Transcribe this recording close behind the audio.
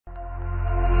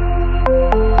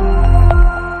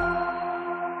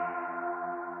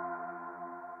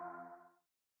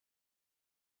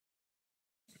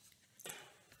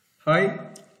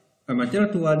I'm Matteo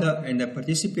and I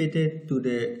participated to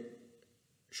the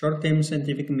short-term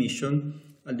scientific mission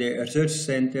at the Research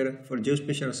Center for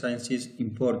Geospatial Sciences in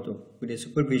Porto with the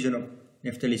supervision of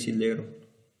Neftalí Sillero.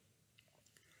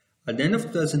 At the end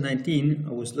of 2019,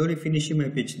 I was slowly finishing my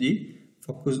PhD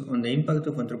focused on the impact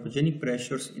of anthropogenic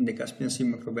pressures in the Caspian Sea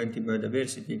microbiome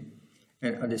biodiversity,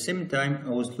 and at the same time I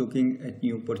was looking at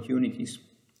new opportunities.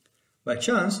 By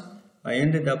chance, I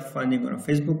ended up finding on a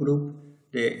Facebook group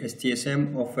the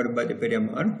STSM offered by the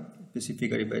PERIAMAR,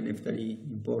 specifically by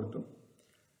Neftalí in Porto.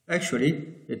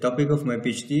 Actually, the topic of my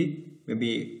PhD may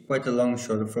be quite a long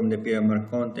shot from the PERIAMAR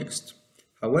context.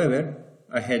 However,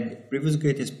 I had previous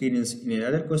great experience in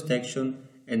another cost action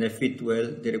and I fit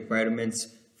well the requirements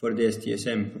for the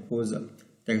STSM proposal,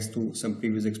 thanks to some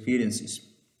previous experiences.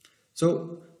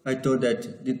 So I thought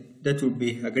that would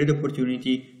be a great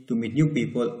opportunity to meet new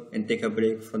people and take a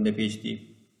break from the PhD.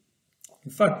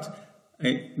 In fact,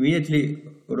 I immediately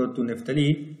wrote to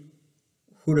Neftalí,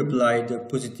 who replied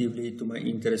positively to my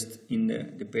interest in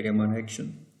the PERIAMAR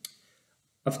action.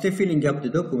 After filling up the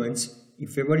documents, in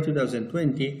February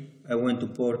 2020, I went to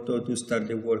Porto to start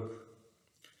the work.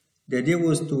 The idea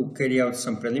was to carry out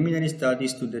some preliminary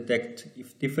studies to detect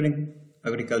if different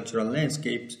agricultural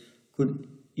landscapes could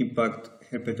impact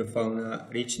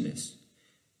herpetofauna richness.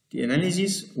 The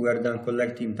analyses were done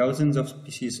collecting thousands of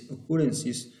species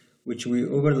occurrences which we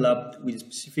overlapped with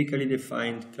specifically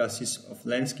defined classes of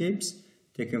landscapes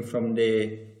taken from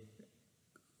the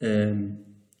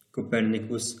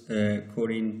Copernicus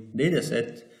Corin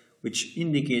dataset, which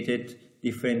indicated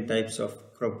different types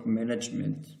of crop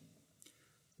management.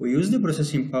 We used the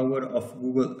processing power of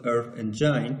Google Earth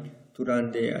Engine to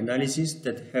run the analyses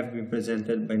that have been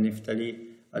presented by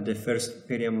Neftalí at the first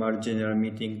PERIAMAR General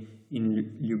Meeting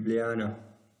in Ljubljana.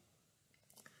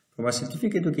 For my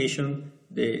scientific education,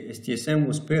 the STSM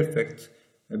was perfect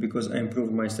because I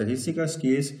improved my statistical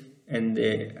skills and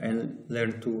I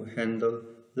learned to handle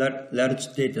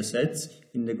large data sets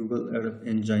in the Google Earth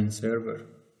Engine server.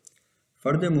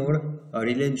 Furthermore, I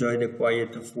really enjoyed the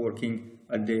quiet of working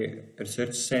at the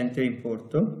research center in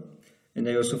Porto, and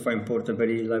I also find Porto a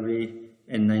very lively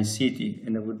and nice city,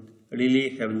 and I would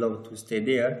really have loved to stay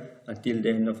there until the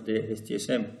end of the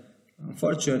STSM.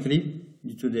 Unfortunately,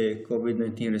 due to the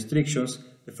COVID-19 restrictions,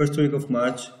 the first week of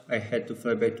March I had to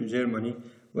fly back to Germany,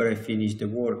 where I finished the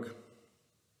work.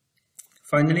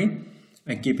 Finally,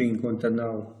 I'm keeping in contact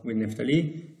now with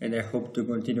Neftalí, and I hope to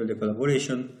continue the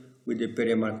collaboration with the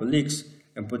PERIAMAR colleagues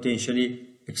and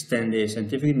potentially extend the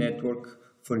scientific network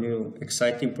for new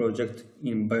exciting projects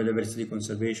in biodiversity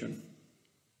conservation.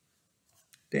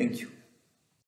 Thank you.